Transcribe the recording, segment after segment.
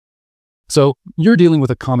So you're dealing with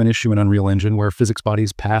a common issue in Unreal Engine where physics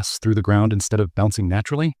bodies pass through the ground instead of bouncing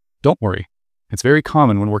naturally? Don't worry. It's very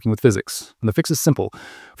common when working with physics, and the fix is simple.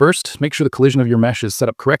 First, make sure the collision of your mesh is set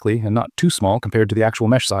up correctly and not too small compared to the actual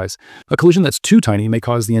mesh size. A collision that's too tiny may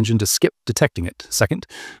cause the engine to skip detecting it. Second,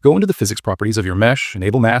 go into the physics properties of your mesh,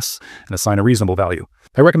 enable mass, and assign a reasonable value.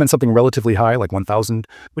 I recommend something relatively high, like 1000,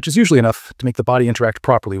 which is usually enough to make the body interact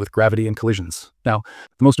properly with gravity and collisions. Now,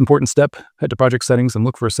 the most important step, head to Project Settings and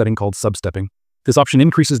look for a setting called substepping. This option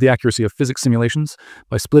increases the accuracy of physics simulations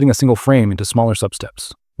by splitting a single frame into smaller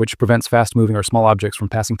substeps, which prevents fast-moving or small objects from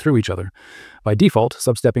passing through each other. By default,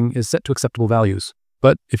 substepping is set to acceptable values,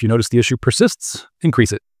 but if you notice the issue persists,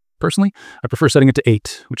 increase it. Personally, I prefer setting it to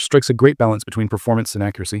 8, which strikes a great balance between performance and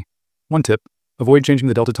accuracy. One tip, avoid changing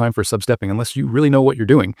the delta time for substepping unless you really know what you're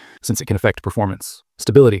doing, since it can affect performance.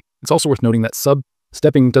 Stability. It's also worth noting that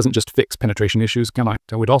substepping doesn't just fix penetration issues,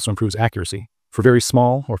 it also improves accuracy. For very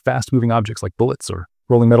small or fast-moving objects like bullets or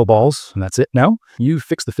rolling metal balls, and that's it. Now, you've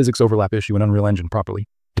fixed the physics overlap issue in Unreal Engine properly.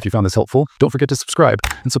 If you found this helpful, don't forget to subscribe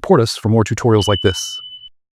and support us for more tutorials like this.